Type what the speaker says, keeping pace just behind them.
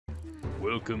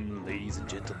Welcome, ladies and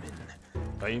gentlemen.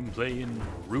 I am playing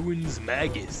Ruins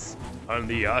Magus on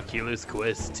the Oculus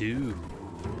Quest 2.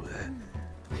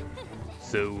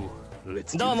 So,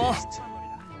 let's do this.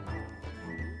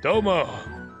 Domo!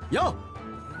 Yo!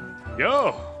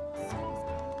 Yo!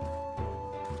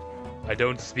 I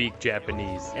don't speak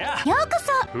Japanese. Yeah!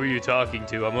 Who are you talking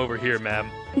to? I'm over here, ma'am.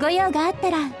 ご用があっ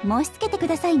たら申し付けてく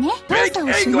ださいね。 Speak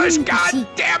English, god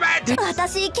damn it!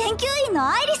 私研究員の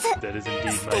アイリス。 That is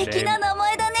indeed 素 my 敵な name. 名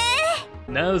前だね。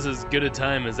 Now's as good a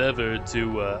time as ever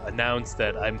to announce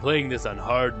that I'm playing this on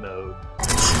hard mode.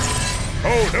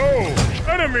 Oh no!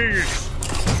 Enemies!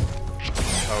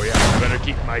 Oh yeah, I better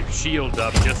keep my shield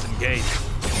up just in case.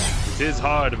 This is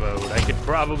hard mode. I could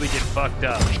probably get fucked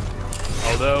up.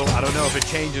 Although, I don't know if it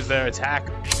changes their attack.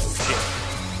 Oh shit.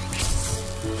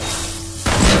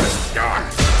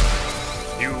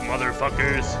 You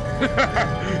motherfuckers!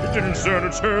 It didn't stand a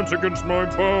chance against my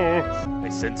power. I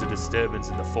sense a disturbance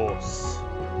in the force.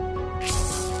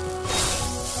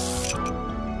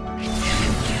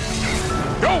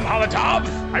 Go, Molotov!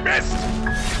 I missed!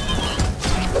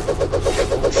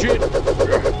 Shit!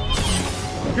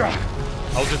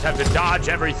 I'll just have to dodge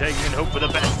everything and hope for the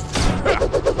best.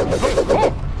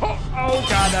 Oh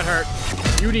god, that hurt.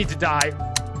 You need to die.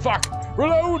 Fuck!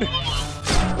 Reload!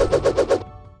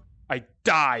 I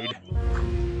died.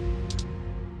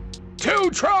 2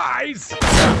 tries!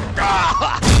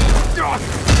 God,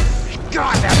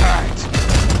 that hurt!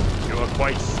 You are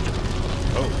quite...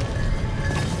 Oh.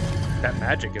 That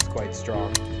magic is quite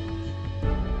strong.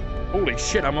 Holy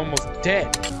shit, I'm almost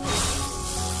dead.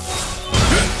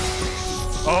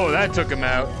 Oh, that took him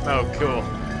out. Oh, cool.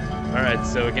 Alright,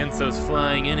 so against those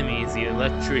flying enemies, the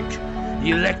electric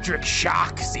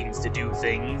shock seems to do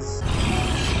things.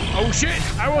 Oh shit!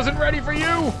 I wasn't ready for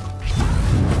you!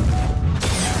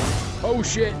 Oh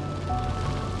shit!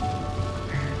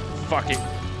 Fuck it.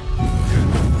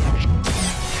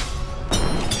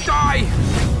 Die!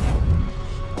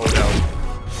 Oh no.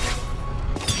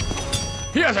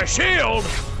 He has a shield!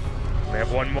 I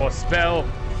have one more spell.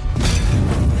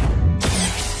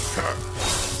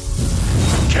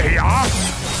 Chaos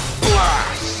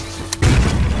Blast!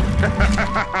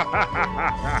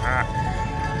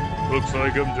 Looks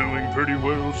like I'm doing pretty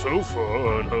well so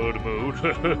far on hard mode.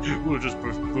 we'll just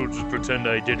pretend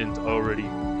I didn't already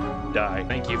die.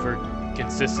 Thank you for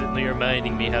consistently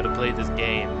reminding me how to play this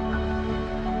game.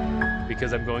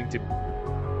 Because I'm going to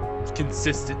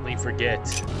consistently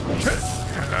forget.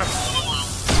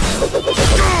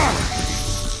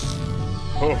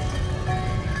 Oh.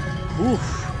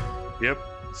 Oof. Yep.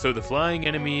 So the flying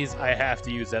enemies, I have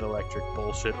to use that electric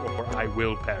bullshit or I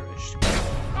will perish.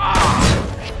 Ah!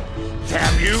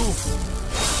 Damn you!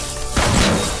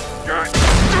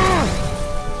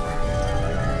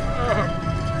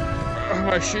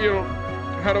 My shield.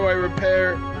 How do I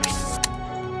repair?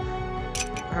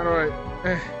 How do I...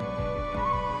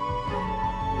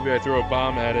 Maybe I throw a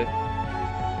bomb at it. I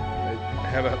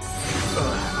have a...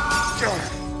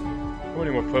 How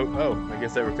many more Oh, I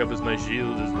guess that recovers my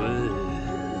shield as well.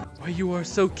 Why, you are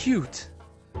so cute.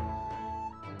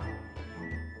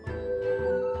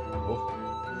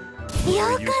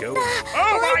 Where you go?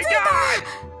 Oh my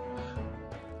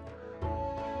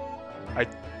god!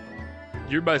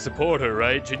 You're my supporter,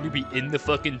 right? Shouldn't you be in the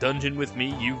fucking dungeon with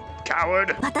me, you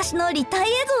coward? 私の立体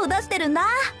映像を出してるんだ。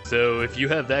 So, if you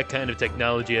have that kind of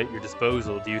technology at your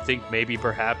disposal, do you think maybe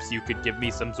perhaps you could give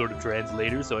me some sort of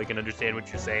translator so I can understand what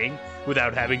you're saying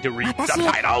without having to read 私、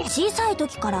 subtitles? 小さい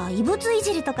時から異物い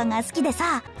じりとかが好きで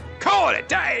さ。 Call it a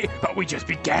day, but we just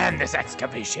began this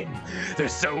excavation.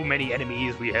 There's so many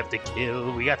enemies we have to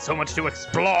kill. We got so much to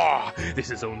explore.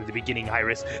 This is only the beginning,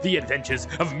 Iris. The adventures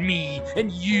of me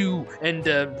and you and,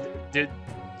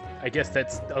 I guess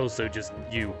that's also just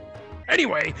you.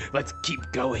 Anyway, let's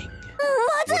keep going.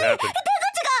 What happened?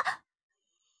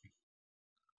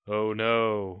 Oh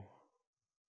no.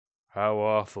 How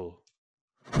awful.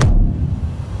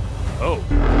 Oh.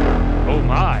 Oh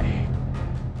my.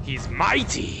 He's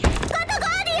mighty.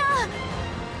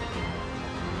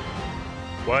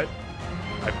 What?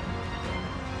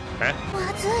 Huh?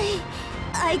 まずい。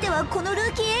相手はこのル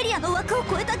ーキーエリアの枠を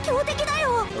超えた強敵だ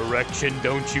よ。 Erection,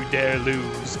 don't you dare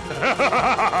lose.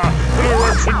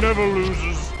 Erection never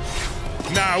loses.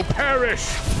 Now perish.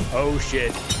 Oh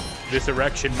shit. This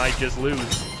erection might just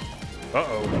lose.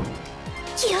 Uh-oh.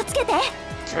 気をつけて。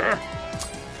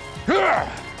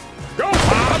 Go,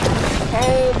 Bob!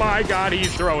 Oh my god,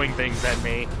 he's throwing things at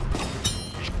me.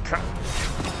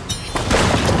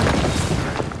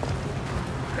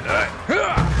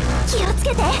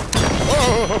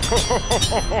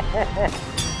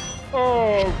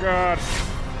 Oh god.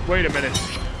 Wait a minute.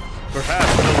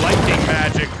 Perhaps the lightning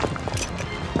magic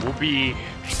will be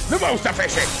the most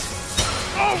efficient.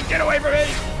 Oh, get away from me!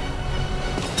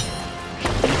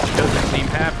 He doesn't seem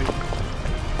happy.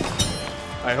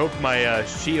 I hope my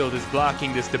shield is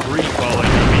blocking this debris falling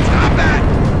on me. Stop that!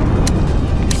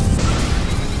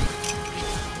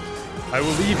 I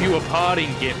will leave you a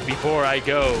parting gift before I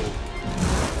go.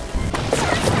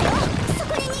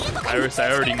 Iris,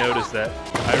 I already noticed that.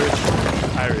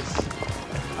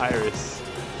 Iris.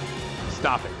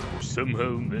 Stop it.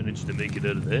 Somehow managed to make it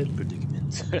out of that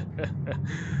predicament.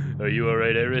 Are you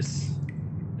alright, Iris?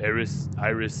 Iris.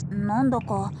 なんだ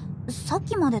かさっ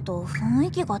きまでと雰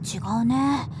囲気が違う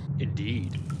ね。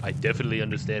 Indeed. I definitely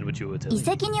understand what you were telling me. 遺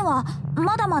跡には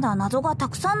まだまだ謎がた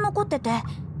くさん残ってて、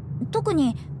特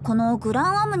にこのグラ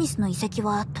ンアムニスの遺跡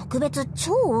は特別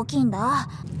超大きいんだ。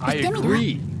行 I ってみる？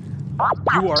 agree.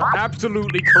 You are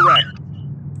absolutely correct.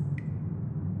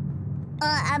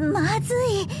 まず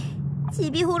い。チ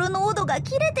ビホロのオドが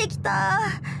切れてきた。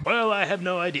 Well, I have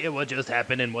no idea what just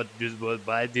happened and what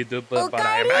I did, but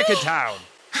I am back in town.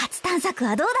 初探索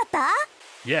はどうだった？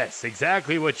 Yes,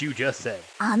 exactly what you just said.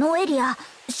 あのエリア、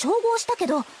照合したけ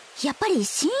ど、やっぱり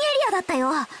新エリアだったよ。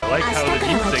 I like 明 how 日 the か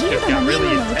らは music ギル just ドの got 任 really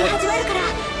務の受け intense. 始まるから、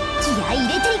気合い入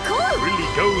れていこう。 Really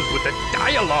goes with the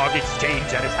dialogue exchange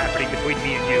that is happening between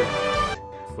me and you.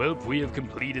 Well, we have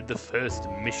completed the first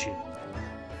mission.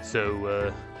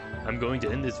 So, I'm going to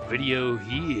end this video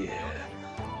here.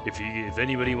 If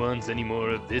anybody wants any more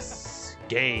of this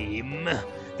game,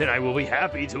 then I will be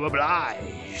happy to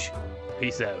oblige.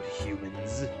 Peace out,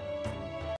 humans.